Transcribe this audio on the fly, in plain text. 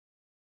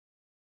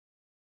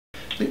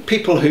think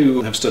people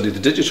who have studied the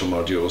digital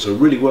modules are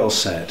really well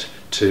set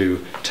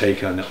to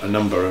take a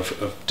number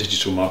of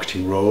digital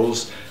marketing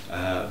roles,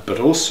 but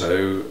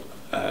also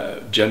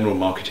general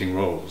marketing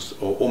roles.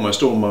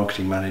 Almost all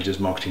marketing managers,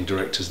 marketing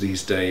directors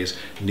these days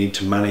need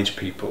to manage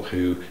people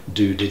who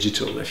do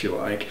digital, if you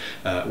like,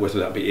 whether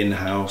that be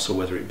in-house or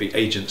whether it be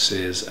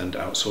agencies and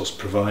outsourced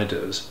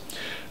providers.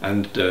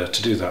 And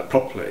to do that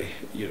properly,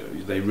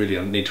 they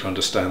really need to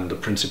understand the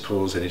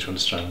principles. They need to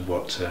understand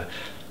what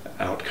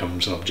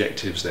outcomes and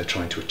objectives they're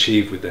trying to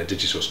achieve with their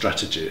digital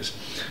strategies,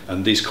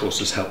 and these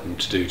courses help them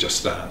to do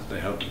just that. They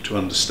help them to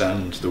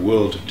understand the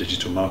world of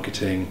digital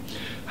marketing,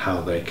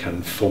 how they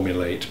can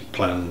formulate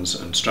plans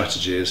and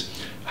strategies,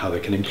 how they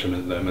can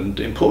implement them, and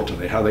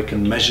importantly how they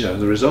can measure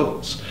the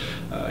results.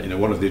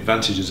 One of the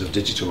advantages of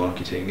digital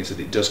marketing is that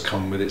it does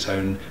come with its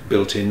own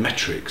built-in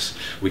metrics.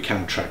 We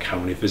can track how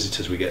many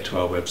visitors we get to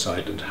our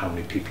website and how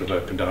many people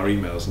have opened our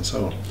emails and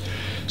so on.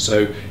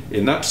 So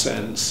in that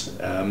sense,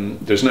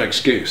 there's no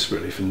excuse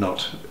really for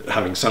not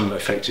having some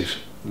effective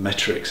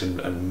metrics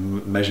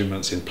and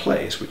measurements in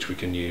place which we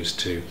can use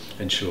to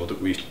ensure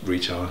that we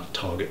reach our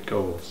target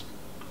goals.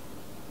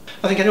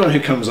 I think anyone who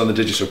comes on the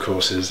digital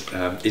courses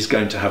is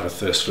going to have a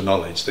thirst for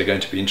knowledge. They're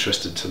going to be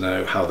interested to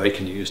know how they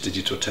can use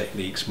digital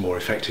techniques more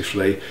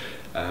effectively.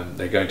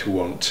 They're going to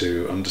want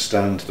to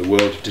understand the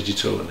world of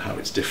digital and how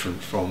it's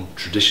different from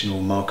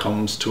traditional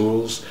marcoms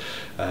tools.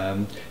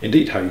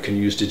 Indeed, how you can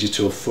use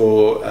digital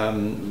for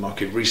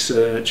market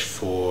research,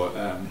 for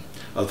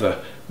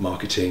other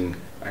marketing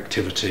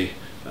activity,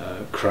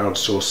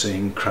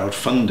 crowdsourcing,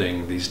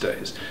 crowdfunding these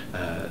days.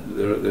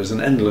 There's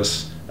an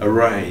endless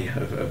array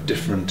of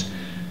different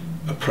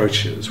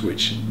approaches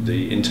which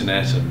the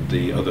internet and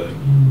the other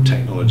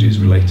technologies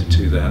related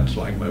to that,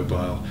 like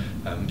mobile,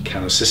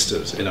 can assist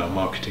us in our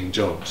marketing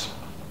jobs.